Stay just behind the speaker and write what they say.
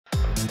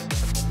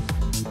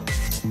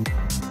Hi,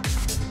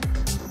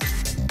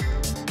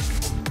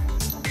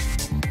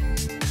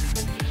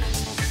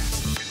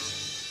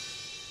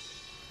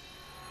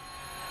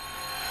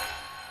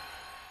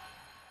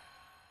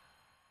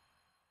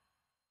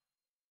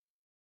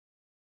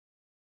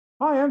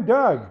 I'm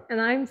Doug. And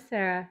I'm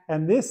Sarah.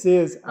 And this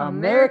is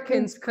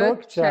Americans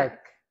Cook Czech,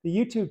 the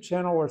YouTube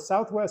channel where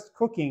Southwest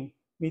cooking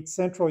meets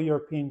Central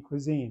European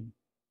cuisine.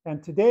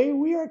 And today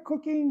we are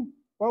cooking,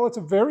 well, it's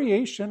a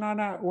variation on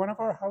one of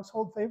our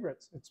household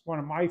favorites. It's one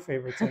of my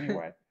favorites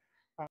anyway.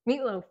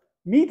 Meatloaf.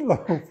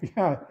 Meatloaf,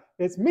 yeah.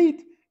 It's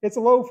meat, it's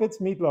a loaf, it's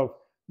meatloaf.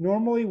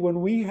 Normally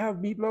when we have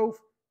meatloaf,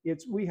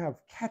 we have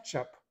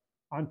ketchup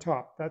on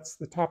top. That's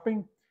the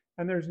topping.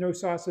 And there's no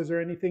sauces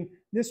or anything.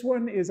 This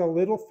one is a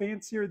little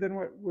fancier than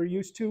what we're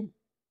used to,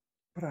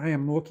 but I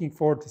am looking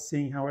forward to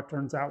seeing how it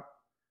turns out.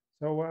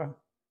 So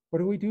what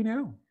do we do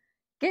now?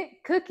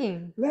 Get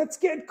cooking. Let's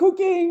get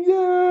cooking!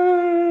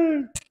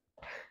 Yay!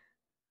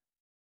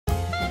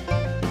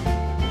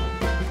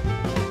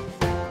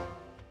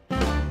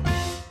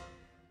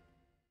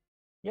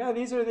 Yeah,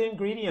 these are the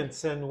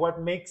ingredients, and what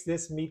makes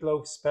this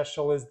meatloaf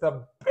special is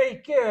the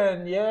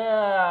bacon.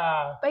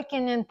 Yeah!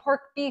 Bacon and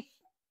pork beef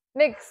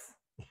mix.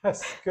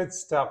 Yes, good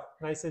stuff.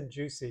 Nice and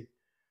juicy.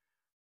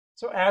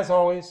 So as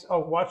always, oh,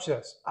 watch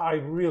this. I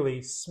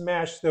really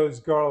smashed those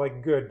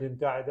garlic good,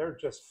 didn't I? They're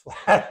just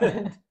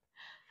flattened.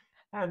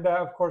 And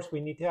of course, we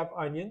need to have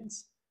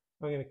onions.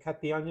 I'm going to cut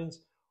the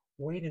onions.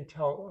 Wait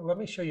until, let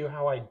me show you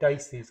how I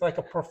dice these, like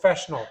a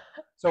professional.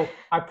 So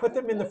I put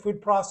them in the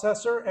food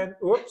processor and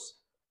oops,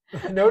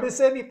 notice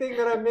anything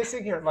that I'm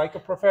missing here, like a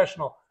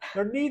professional.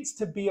 There needs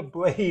to be a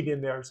blade in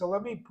there. So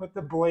let me put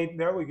the blade,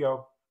 there we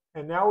go.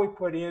 And now we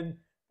put in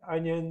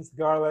onions,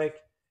 garlic,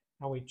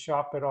 and we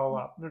chop it all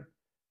up.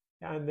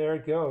 And there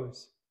it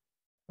goes.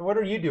 And what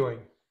are you doing?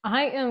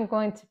 I am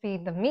going to be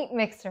the meat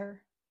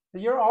mixer.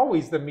 You're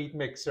always the meat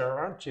mixer,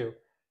 aren't you?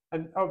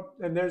 And oh,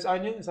 and there's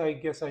onions. I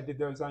guess I did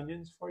those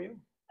onions for you.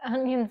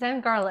 Onions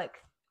and garlic.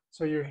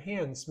 So your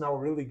hands smell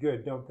really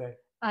good, don't they?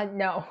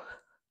 No.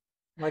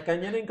 Like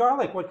onion and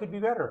garlic, what could be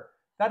better?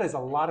 That is a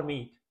lot of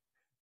meat.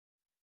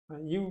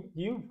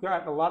 You've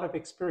got a lot of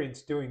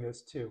experience doing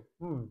this too.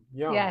 Yum.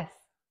 Yes.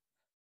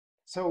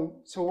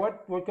 So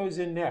what goes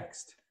in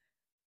next?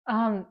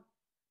 The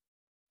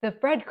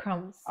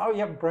breadcrumbs. Oh, you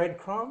have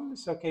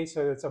breadcrumbs? Okay,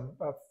 so it's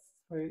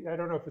I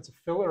don't know if it's a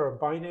filler or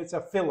binder. It's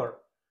a filler.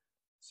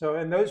 So,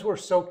 and those were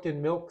soaked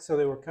in milk, so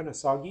they were kind of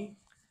soggy.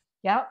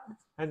 Yep.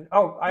 And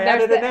oh, I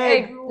added an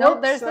egg. No,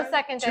 there's the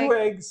second egg. Two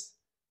eggs.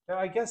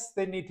 I guess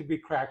they need to be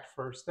cracked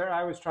first. There,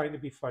 I was trying to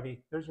be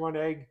funny. There's one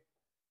egg.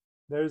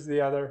 There's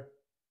the other.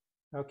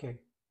 Okay.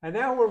 And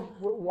now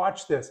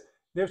watch this.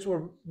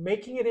 We're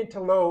making it into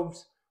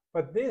loaves.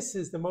 But this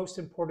is the most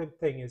important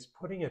thing, is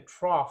putting a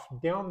trough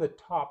down the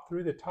top,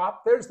 through the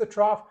top. There's the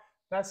trough.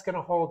 That's going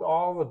to hold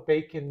all the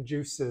bacon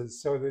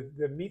juices. So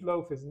the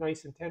meatloaf is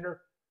nice and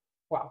tender.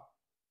 Wow.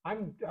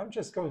 I'm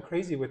just going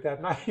crazy with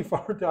that knife,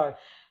 aren't I?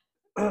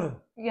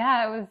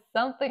 Yeah, it was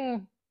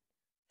something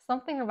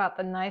about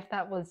the knife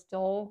that was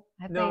dull.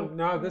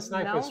 No, this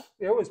knife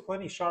was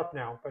plenty sharp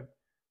now.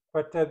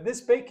 But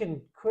this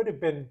bacon could have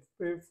been,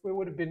 it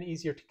would have been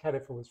easier to cut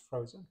if it was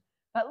frozen.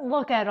 But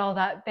look at all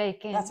that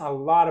bacon. That's a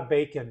lot of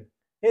bacon.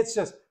 It's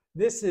just,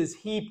 this is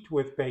heaped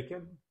with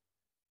bacon.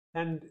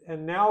 And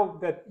now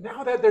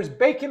that there's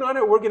bacon on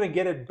it, we're going to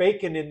get it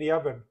bacon in the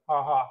oven.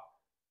 Ha.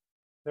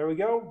 There we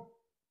go.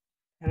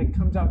 And it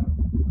comes out.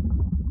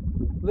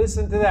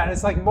 Listen to that.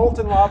 It's like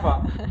molten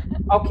lava.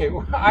 Okay,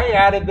 I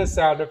added the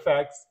sound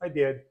effects. I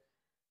did.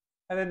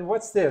 And then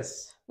what's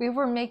this? We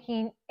were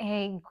making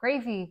a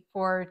gravy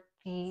for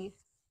the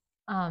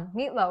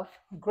meatloaf.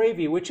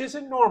 Gravy, which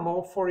isn't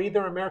normal for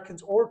either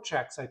Americans or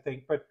Czechs, I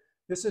think, but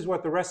this is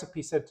what the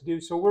recipe said to do.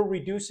 So we're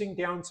reducing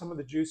down some of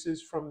the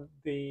juices from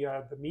the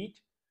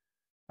meat.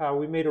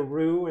 We made a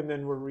roux, and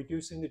then we're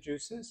reducing the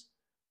juices.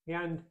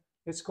 And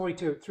it's going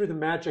to, through the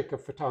magic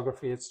of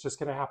photography, it's just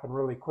going to happen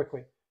really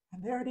quickly.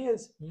 And there it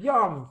is.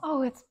 Yum!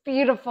 Oh, it's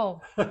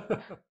beautiful.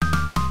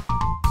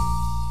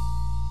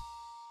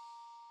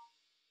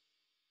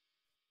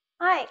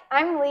 Hi,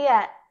 I'm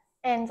Leah.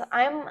 And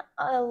I'm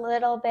a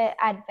little bit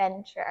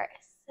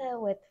adventurous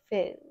with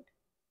food.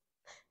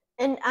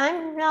 And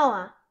I'm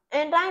Noah,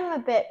 and I'm a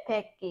bit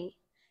picky.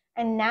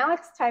 And now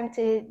it's time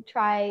to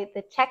try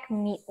the Czech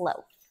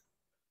meatloaf.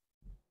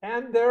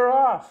 And they're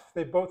off.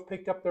 They both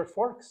picked up their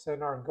forks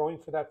and are going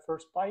for that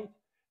first bite.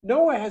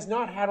 Noah has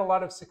not had a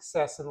lot of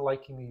success in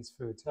liking these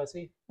foods, has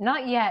he?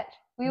 Not yet.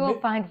 We will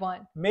find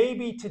one.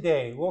 Maybe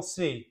today. We'll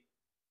see.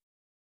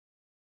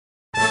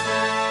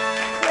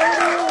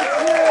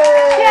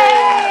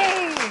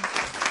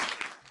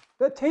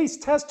 The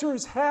taste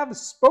testers have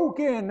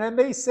spoken, and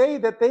they say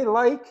that they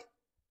like...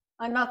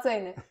 I'm not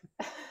saying it.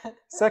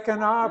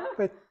 Sekaná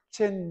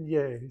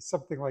Pečeně,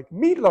 something like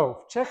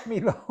meatloaf, Czech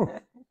meatloaf.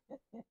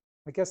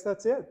 I guess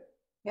that's it.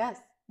 Yes,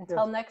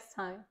 until next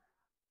time.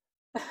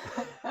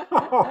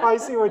 Oh, I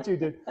see what you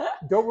did.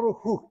 Dobru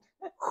chut.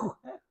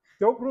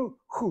 Dobru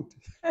chut.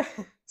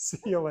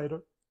 See you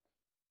later.